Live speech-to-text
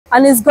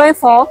and it's going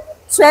for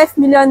 12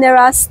 million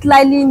naira,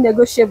 slightly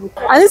negotiable.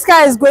 And this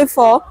car is going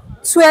for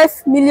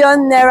 12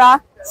 million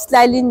naira,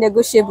 slightly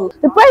negotiable.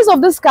 The price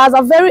of these cars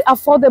are very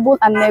affordable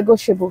and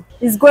negotiable.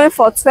 It's going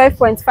for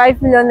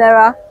 12.5 million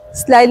naira,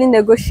 slightly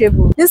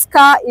negotiable. This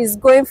car is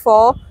going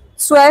for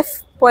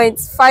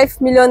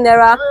 12.5 million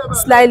naira,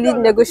 slightly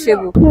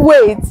negotiable.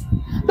 Wait,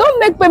 don't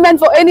make payment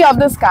for any of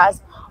these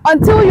cars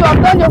until you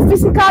have done your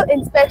physical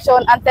inspection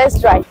and test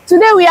drive.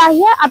 Today we are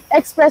here at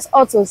Express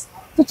Autos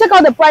to check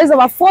out the price of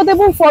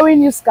affordable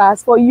foreign used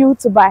cars for you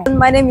to buy.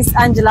 My name is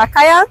Angela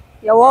Kaya.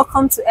 You're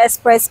welcome to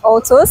Express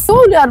Autos. So,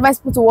 what do you advise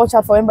people to watch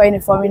out for when buying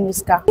a foreign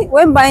used car?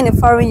 When buying a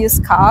foreign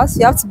used cars,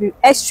 you have to be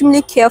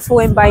extremely careful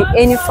when buying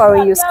any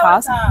foreign used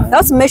cars. You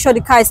have to make sure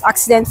the car is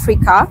accident-free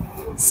car.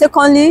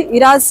 Secondly,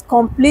 it has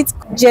complete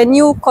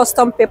genuine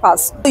custom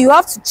papers. So you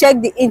have to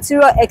check the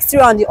interior,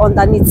 exterior, and the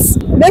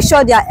underneath. Make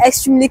sure they are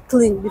extremely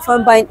clean before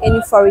buying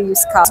any foreign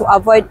used car to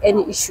avoid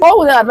any issue. What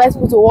would you advise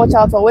people to watch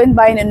out for when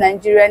buying a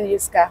Nigerian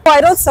used car?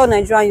 I don't sell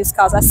Nigerian used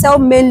cars. I sell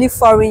mainly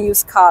foreign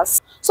used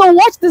cars. So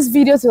watch this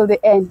video till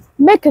the end,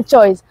 make a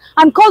choice,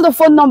 and call the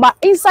phone number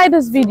inside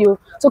this video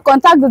to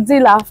contact the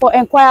dealer for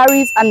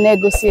inquiries and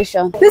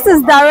negotiation. This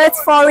is direct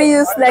foreign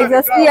used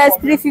Lexus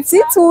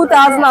ES350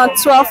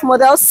 2012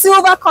 model,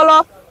 silver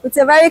color with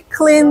a very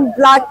clean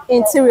black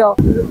interior.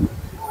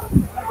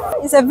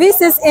 It's a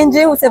V6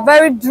 engine with a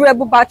very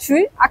durable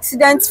battery,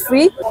 accident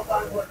free.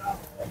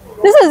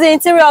 This is the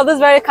interior of this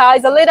very car.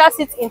 It's a leather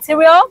seat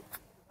interior,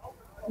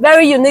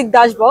 very unique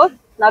dashboard,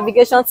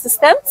 navigation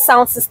system,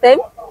 sound system,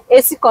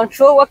 AC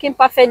control working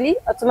perfectly,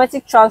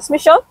 automatic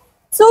transmission,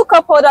 2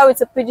 cup holder with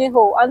a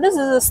pigeonhole, and this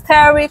is a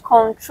steering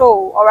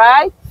control. All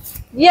right,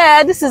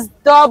 yeah, this is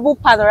double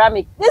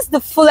panoramic. This is the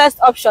fullest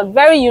option,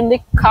 very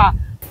unique car.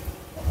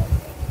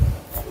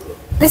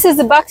 This is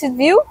the back seat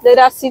view,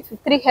 leather seat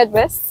with 3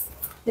 headrests,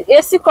 the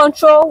AC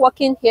control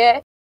working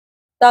here.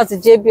 That's the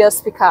JBL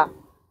speaker.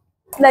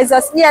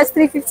 Lexus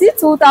ES350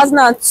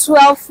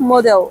 2012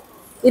 model.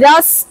 It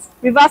has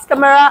reverse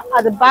camera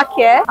at the back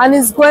here, and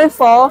it's going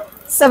for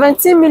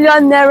 17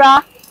 million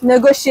naira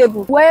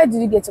negotiable. Where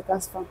did you get your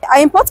cars from?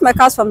 I import my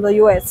cars from the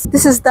US.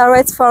 This is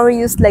direct foreign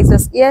used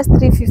Lexus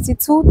ES350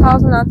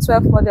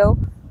 2012 model,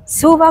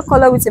 silver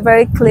color with a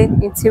very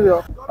clean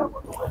interior.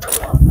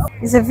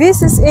 It's a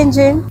V6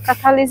 engine,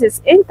 catalyst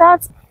is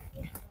intact.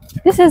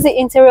 This is the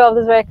interior of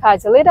this very car.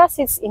 It's a leather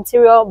seats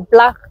interior,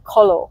 black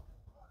color.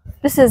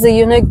 This is a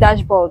unique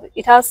dashboard.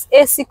 It has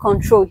AC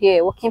control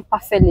here working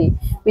perfectly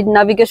with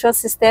navigation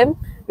system,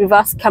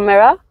 reverse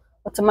camera,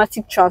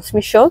 automatic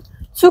transmission,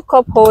 2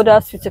 cup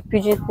holders with a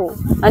pigeonhole,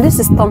 and this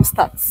is thumb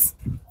starts,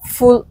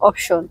 full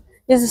option.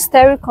 This is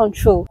steering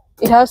control.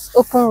 It has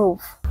open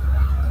roof.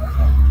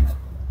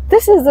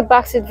 This is the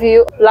back seat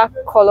view, black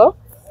color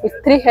with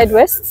 3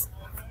 headrests,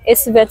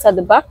 AC vents at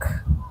the back,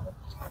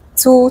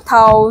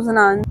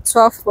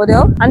 2012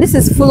 model, and this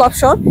is full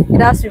option. It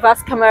has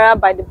reverse camera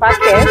by the back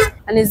end,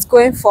 and it's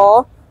going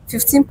for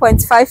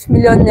 15.5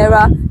 million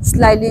naira,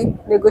 slightly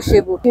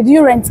negotiable. Did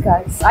you rent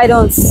cars? I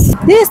don't.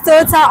 This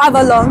Toyota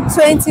Avalon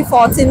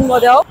 2014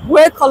 model,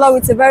 gray color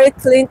with a very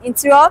clean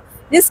interior.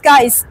 This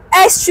car is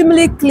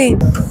extremely clean.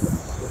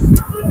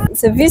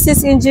 It's a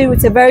V6 engine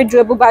with a very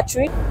durable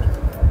battery.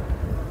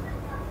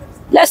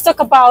 Let's talk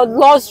about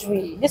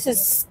luxury. This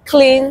is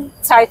clean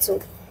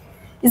title.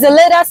 It's a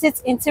leather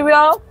seat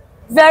interior,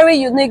 very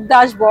unique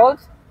dashboard,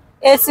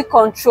 AC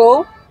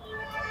control,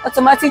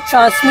 automatic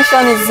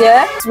transmission is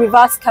here,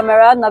 reverse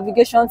camera,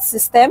 navigation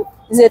system,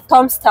 is a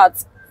thumb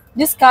start.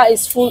 This car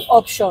is full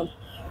option.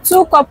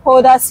 2 cup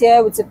holders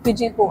here with a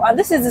pigeonhole, and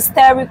this is the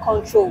steering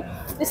control.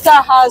 This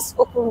car has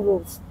open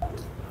roof.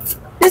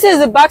 This is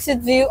the back seat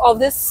view of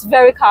this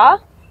very car,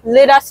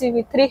 leather seat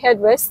with 3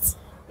 headrests.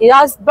 It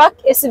has back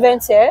AC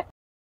vents here.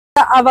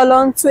 The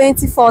Avalon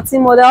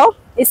 2014 model.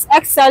 It's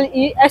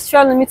XLE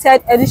Extra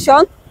Limited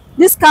Edition.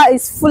 This car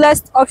is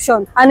fullest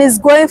option and is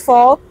going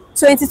for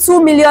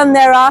 22 million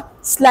naira,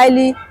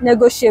 slightly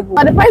negotiable.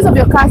 Are the price of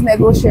your cars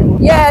negotiable?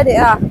 Yeah, they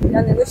are. They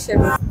are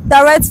negotiable.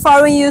 Direct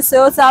foreign used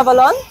Toyota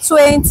Avalon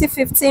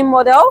 2015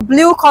 model,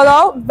 blue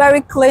color,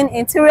 very clean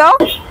interior,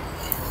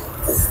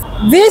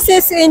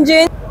 V6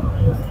 engine,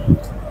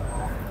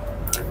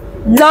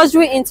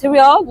 luxury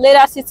interior,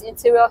 leather seat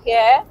interior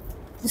here.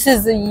 This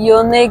is the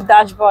unique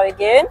dashboard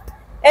again.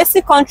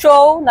 AC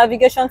control,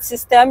 navigation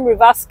system,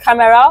 reverse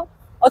camera,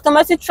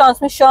 automatic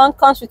transmission,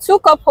 comes with 2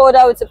 cup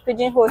holder with a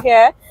pigeonhole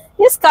here.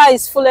 This car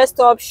is fullest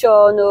option.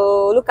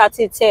 Oh, look at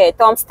it here,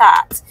 thumb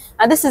start.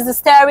 And this is the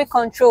steering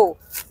control.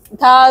 It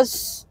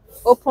has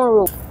open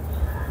roof.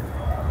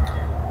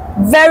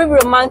 Very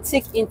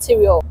romantic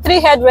interior.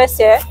 3 headrests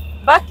here,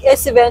 back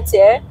AC vent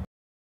here.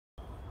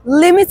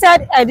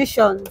 Limited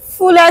edition,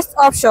 fullest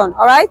option.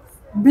 All right,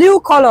 blue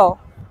color,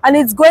 and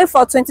it's going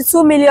for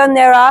 22 million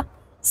naira,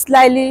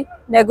 slightly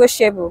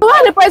negotiable. So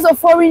what are the price of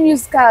foreign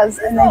used cars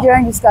and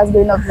Nigerian used cars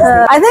going up this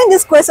year? I think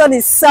this question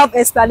is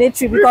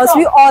self-explanatory because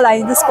we all are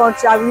in this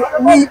country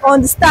and we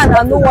understand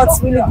and know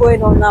what's really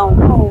going on now.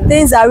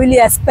 Things are really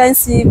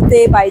expensive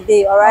day by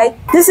day, all right?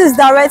 This is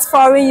direct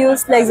foreign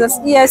used Lexus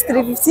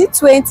ES350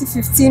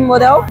 2015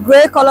 model.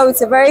 Grey color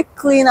with a very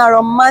clean and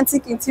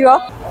romantic interior.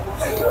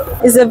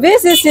 It's a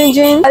V6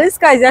 engine. This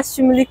car is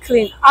extremely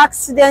clean,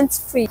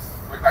 accident-free.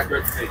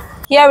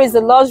 Here is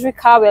the luxury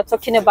car we are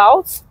talking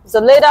about. It's a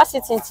leather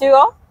seat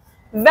interior,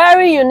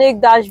 very unique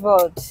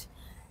dashboard,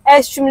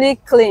 extremely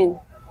clean.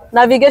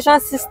 Navigation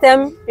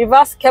system,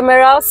 reverse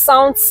camera,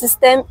 sound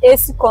system,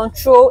 AC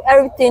control,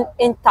 everything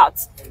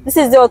intact. This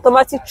is the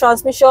automatic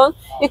transmission.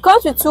 It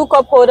comes with 2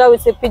 cup holder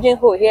with a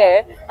pigeonhole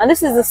here, and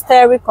this is the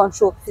steering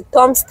control, the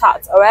thumb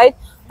start, all right?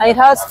 And it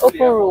has open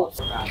roof.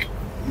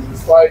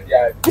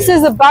 This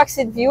is the back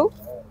seat view,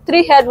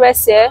 3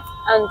 headrests here,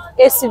 and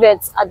AC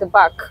vents at the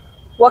back,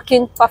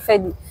 working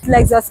perfectly.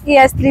 Lexus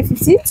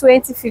ES350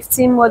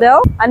 2015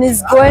 model, and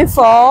it's going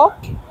for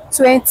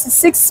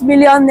 26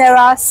 million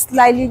naira,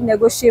 slightly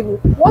negotiable.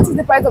 What is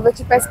the price of the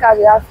cheapest car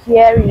we have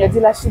here in your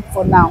dealership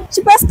for now?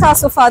 Cheapest car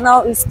so far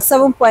now is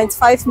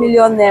 7.5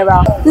 million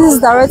naira. This is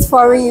direct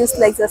foreign used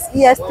Lexus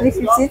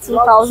ES350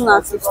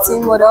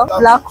 2015 model,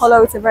 black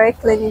color with a very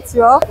clean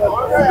interior.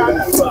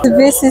 The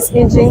V6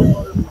 engine,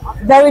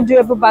 very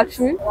durable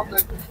battery.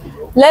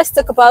 Let's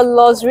talk about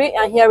luxury,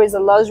 and here is a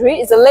luxury.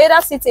 It's a leather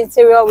seat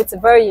interior with a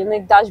very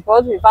unique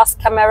dashboard, reverse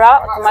camera,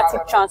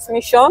 automatic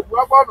transmission,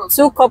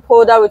 2 cup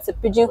holder with a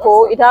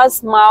pigeonhole. It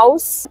has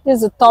mouse. This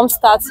is the thumb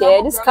start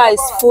here. This car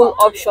is full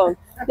option.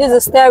 This is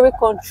a steering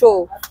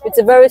control with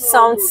a very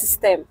sound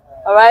system.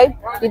 All right,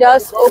 it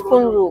has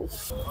open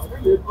roof.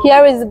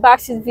 Here is the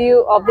backseat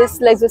view of this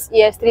Lexus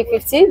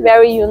ES350,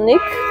 very unique.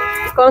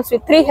 It comes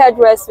with 3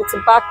 headrests with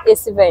a back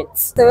AC vent.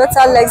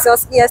 Toyota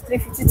Lexus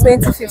ES350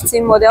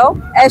 2015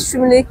 model,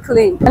 extremely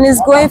clean, and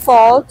it's going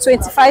for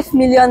 25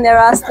 million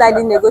naira,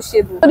 slightly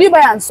negotiable. So do you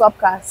buy and swap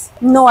cars?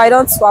 No, I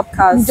don't swap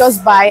cars. You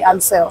just buy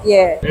and sell?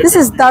 Yeah. This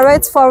is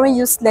direct foreign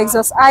used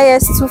Lexus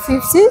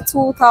IS250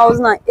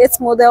 2008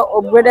 model,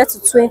 upgraded to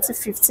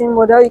 2015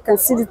 model. You can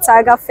see the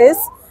tiger face.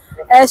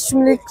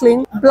 Extremely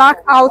clean,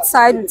 black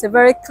outside with a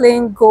very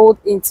clean gold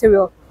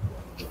interior.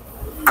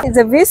 It's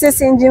a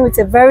V6 engine with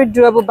a very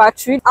durable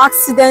battery,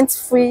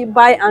 accident-free,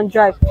 buy and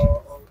drive.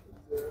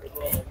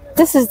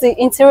 This is the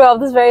interior of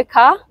this very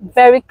car,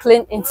 very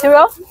clean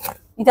interior.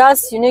 It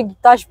has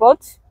unique dashboard,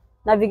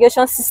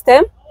 navigation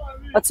system,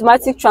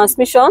 automatic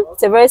transmission.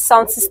 It's a very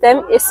sound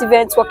system, AC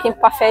vents working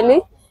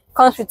perfectly.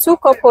 Comes with 2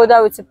 cup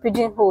holder with a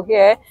pigeonhole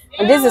here,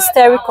 and this is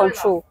steering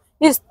control.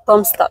 This is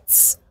thumb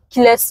starts,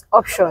 keyless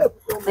option,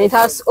 and it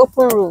has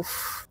open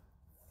roof.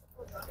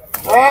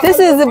 This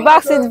is the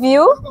back seat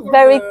view,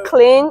 very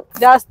clean.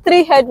 There's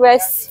 3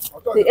 headrests,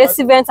 the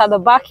AC vents at the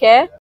back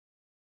here.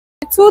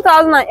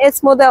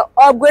 2008 model,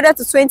 upgraded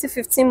to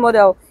 2015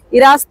 model.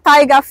 It has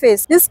tiger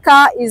face. This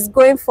car is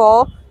going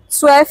for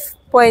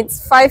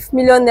 12.5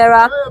 million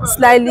naira,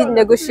 slightly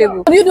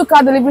negotiable. Do you do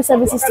car delivery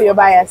services to your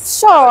buyers?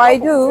 Sure, I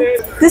do.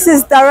 This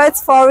is direct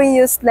foreign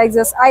used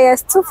Lexus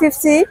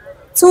IS250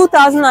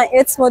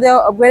 2008 model,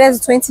 upgraded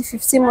to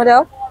 2015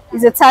 model.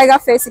 It's a tiger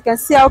face. You can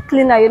see how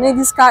clean and unique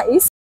this car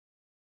is.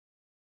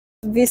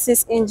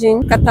 V6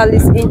 engine,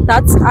 catalyst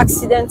intact,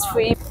 accident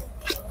free.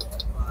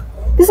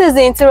 This is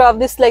the interior of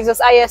this Lexus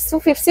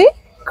IS250,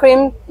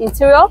 cream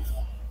interior,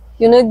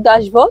 unique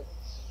dashboard,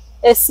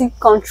 AC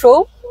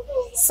control,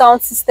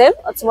 sound system,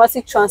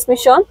 automatic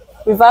transmission,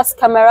 reverse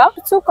camera,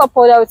 2 cup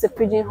holder with a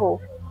pigeonhole,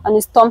 and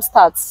it's thumb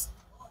starts.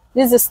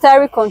 This is the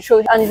steering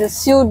control, and it's a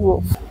sealed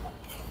roof.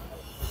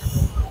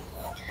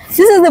 This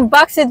is the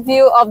back seat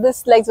view of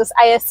this Lexus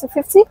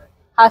IS250.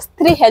 Has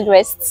 3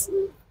 headrests.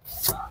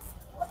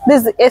 This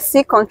is the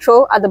AC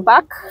control at the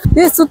back.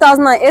 This is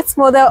 2008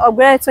 model,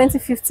 upgraded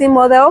 2015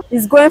 model.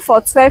 Is going for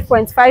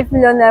 12.5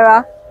 million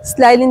naira,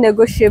 slightly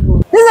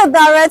negotiable. This is a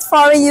direct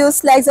foreign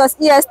used Lexus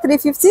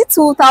ES350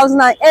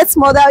 2008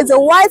 model. It's a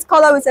white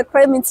color with a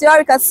cream interior.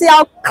 You can see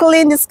how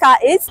clean this car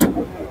is.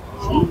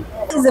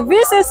 It's a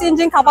V6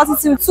 engine,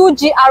 capacity with 2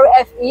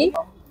 GRFE.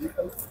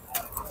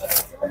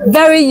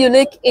 Very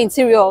unique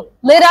interior.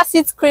 Leather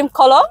seat, cream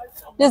color.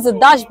 This is the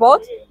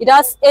dashboard. It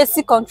has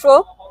AC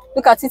control.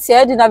 Look at it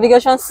here, the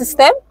navigation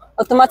system,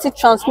 automatic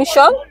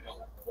transmission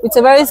with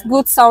a very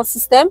good sound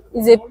system.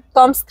 It's a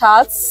thumb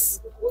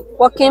starts,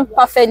 working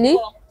perfectly.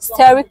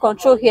 Steering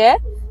control here,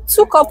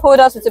 2 cup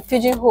holders with a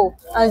pigeonhole,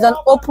 and it's an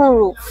open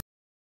roof.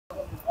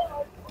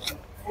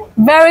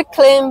 Very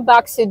clean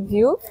back seat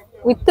view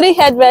with 3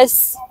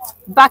 headrests,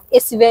 back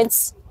AC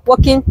vents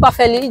working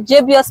perfectly.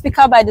 JBL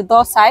speaker by the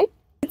door side.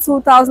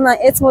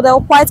 2008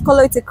 model, white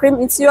color with a cream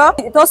interior.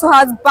 It also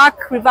has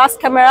back reverse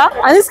camera,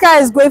 and this car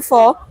is going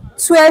for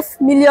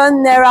 12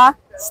 million naira,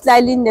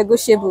 slightly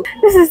negotiable.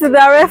 This is the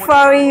direct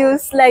foreign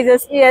used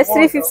Lexus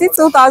ES350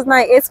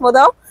 2008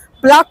 model,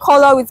 black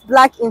color with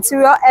black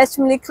interior,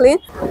 extremely clean.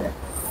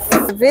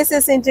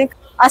 V6 engine,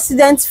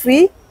 accident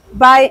free,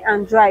 buy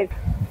and drive.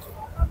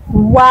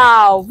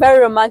 Wow,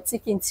 very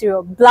romantic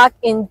interior. Black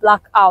in,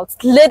 black out.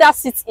 Leather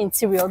seat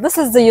interior. This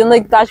is the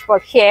unique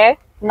dashboard here.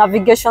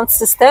 Navigation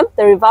system,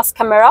 the reverse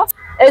camera,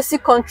 AC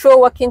control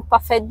working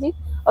perfectly,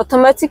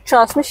 automatic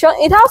transmission.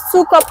 It has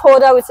two cup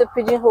holder with a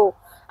pigeonhole,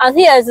 and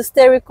here is the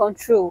steering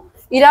control.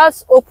 It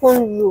has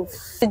open roof.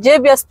 The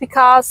JBL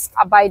speakers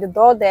are by the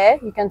door there.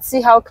 You can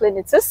see how clean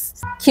it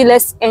is.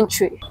 Keyless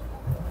entry.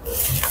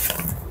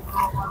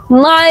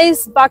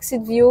 Nice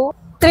backseat view.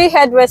 3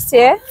 headrests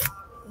here.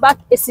 Back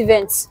AC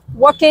vents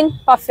working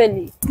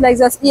perfectly.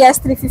 Lexus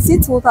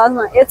ES350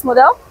 2008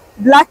 model.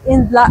 Black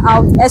in, black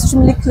out,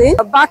 extremely clean.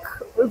 A back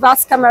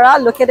reverse camera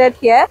located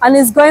here, and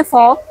it's going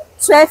for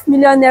 12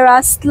 million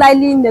naira,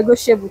 slightly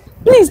negotiable.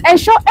 Please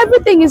ensure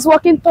everything is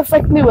working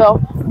perfectly well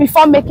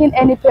before making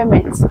any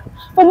payments.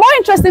 For more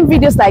interesting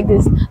videos like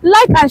this,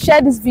 like and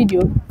share this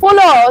video,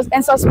 follow us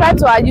and subscribe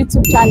to our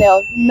YouTube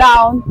channel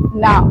now.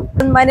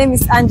 My name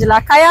is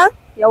Angela Kaya.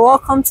 You're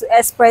welcome to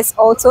Express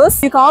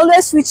Autos. You can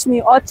always reach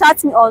me or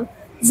chat me on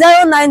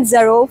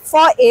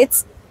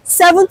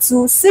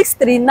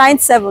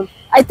 09048726397.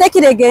 I take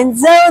it again,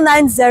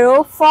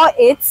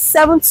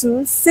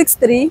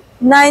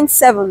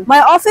 09048726397.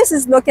 My office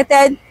is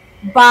located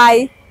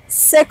by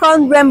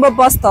 2nd Rainbow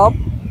Bus Stop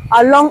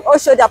along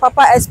Oshodi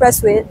Apapa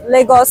Expressway,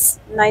 Lagos,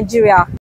 Nigeria.